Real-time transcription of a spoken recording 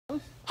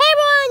Hey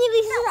everyone,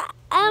 this is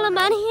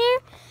Alaman here.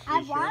 I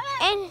want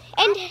to. And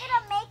I'm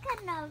gonna make a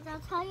note. I'll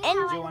tell you how Do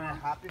you I want a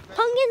want. happy face?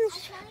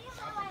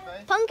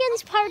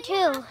 Pumpkins part 2. No,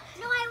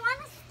 I want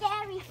a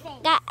scary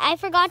face. I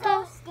forgot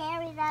So to.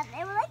 scary that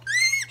they were like.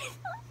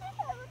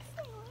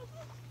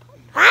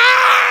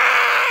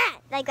 Ah!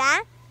 Like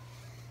that.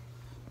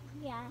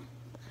 Yeah.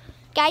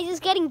 Guys, it's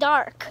getting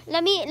dark.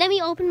 Let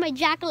me open my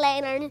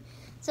jack-o'-lantern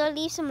so it'll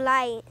leave some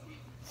light.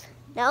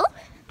 No?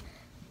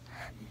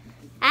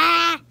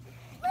 Ah!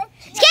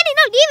 It's getting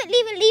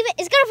leave it.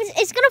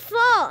 It's gonna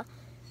fall.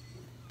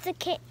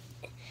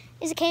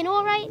 Is the candle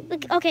alright?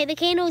 Okay, the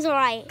candle's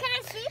alright. Can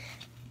I see?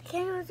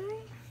 Candles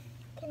right?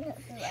 Candles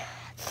right.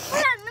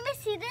 Hold on, let me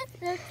see this.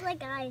 Looks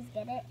like eyes.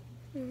 Get it?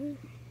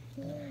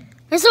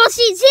 There's little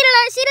seeds.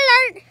 Seed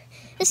alert!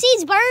 The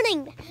seed's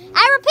burning.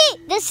 I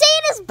repeat, the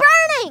seed is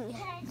burning.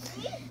 Can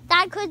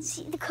I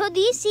see? Could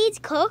these seeds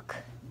cook?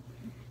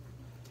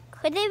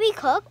 Could they be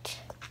cooked?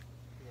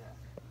 Yeah.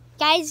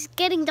 Guys, it's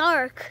getting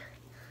dark.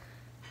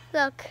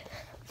 Look.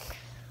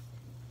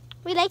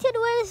 We like to do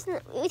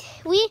this.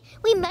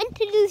 We meant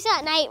to do this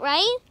at night,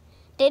 right?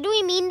 Did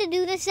we mean to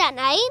do this at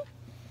night?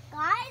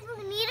 Guys,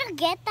 we need to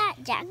get that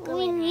jack.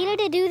 We needed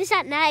to do this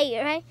at night,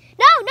 right?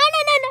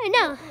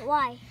 No.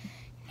 Why?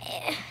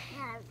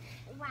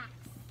 Wax.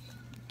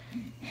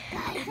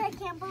 Guys, I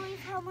can't believe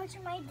how much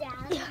my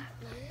dad.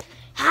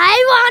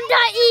 I want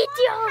to eat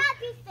you.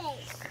 Happy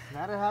face.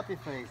 Not a happy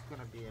face. It's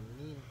gonna be a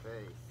mean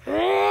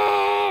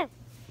face.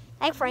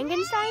 Like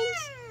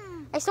Frankenstein's?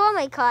 I saw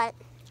my cut.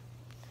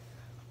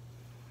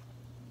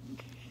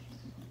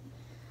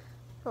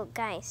 Oh,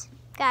 guys,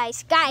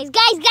 it's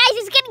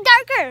getting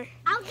darker.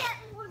 I'll get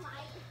more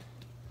light.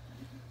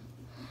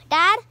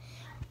 Dad?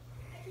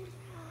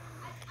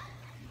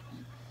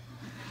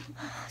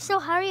 So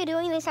how are you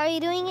doing this? Are you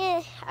doing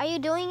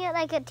it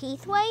like a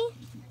teeth way?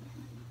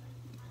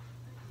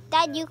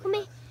 Dad, you can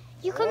make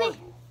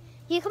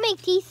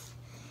teeth.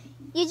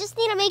 You just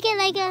need to make it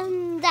like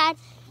that.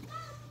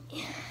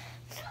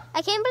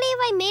 I can't believe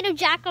I made a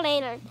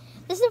jack-o'-lantern.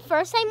 This is the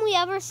first time we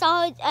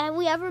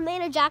ever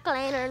made a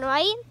jack-o'-lantern,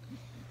 right?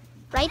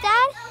 Right,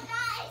 Dad? So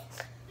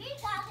guys, we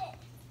got it.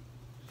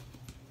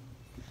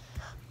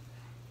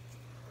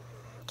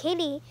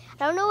 Katie,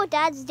 I don't know what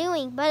Dad's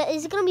doing, but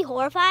is it gonna be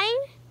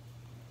horrifying?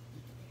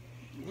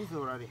 It's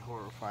already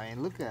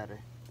horrifying. Look at it.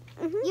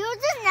 You're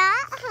just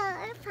not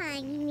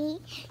horrifying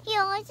me.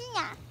 You're just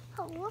not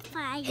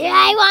horrifying me.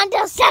 I want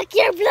to suck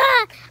your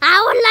blood.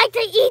 I would like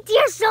to eat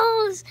your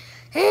souls.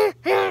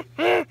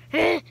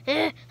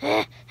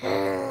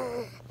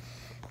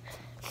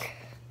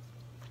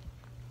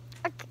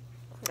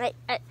 Right.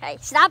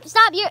 Stop.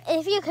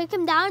 If you kick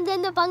him down,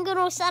 then the bunker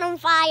will set on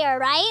fire,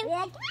 right?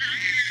 Yeah.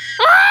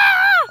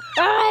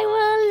 I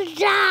will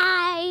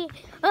die.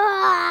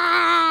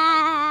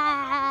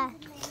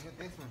 Look at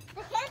this one.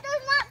 The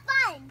candle's not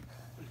fun.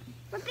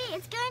 Repeat,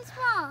 it's going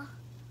small.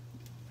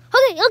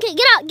 Okay,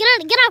 get out.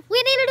 We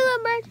need to do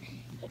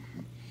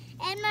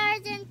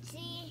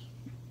Emergency.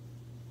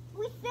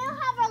 We still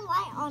have our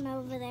light on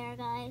over there,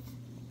 guys.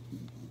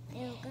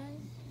 Ew, guys.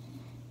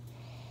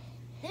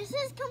 This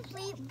is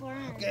complete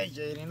burn. Okay,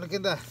 Jaden, look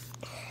at that.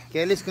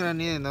 Kelly's gonna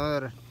need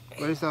another.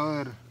 Where's the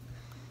other?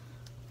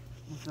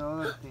 What's the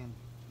other thing?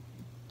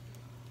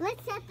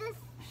 Let's set this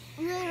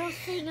little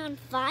thing on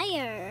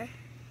fire.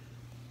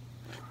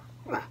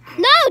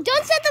 No,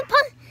 don't set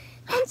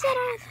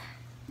off.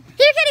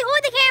 Here, Katie,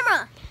 hold the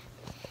camera.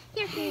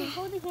 Here, Katie,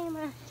 hold the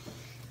camera.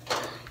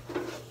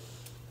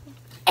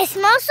 It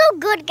smells so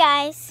good,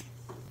 guys.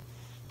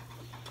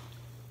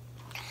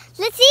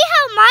 Let's see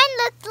how mine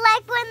looked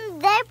like when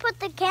they put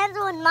the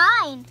candle in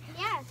mine.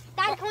 Yes.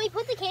 Dad, can we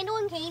put the candle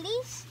in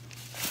Katie's?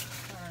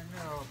 I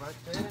know, but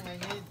Jaden,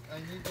 I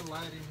need the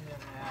light in here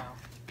now.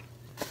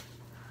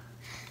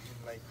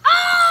 Like,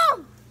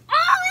 Oh,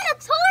 it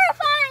looks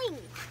horrifying.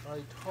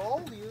 I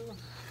told you.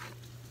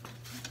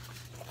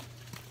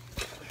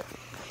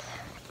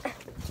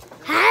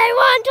 I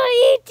want to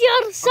eat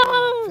your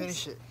soul.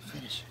 Finish it.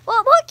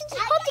 Well, hope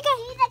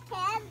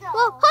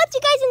you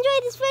guys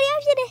enjoyed this video.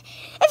 If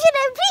you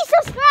did, please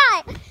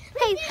subscribe.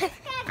 Hey.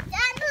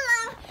 Down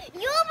below,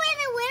 you'll be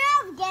the winner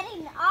of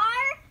getting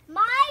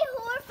my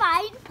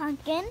horrifying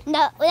pumpkin.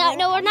 No,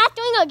 we're not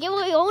doing a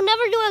giveaway. We'll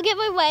never do a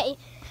giveaway.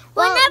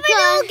 We'll never do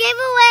a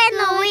giveaway in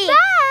the week.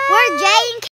 Bye. We're Jay and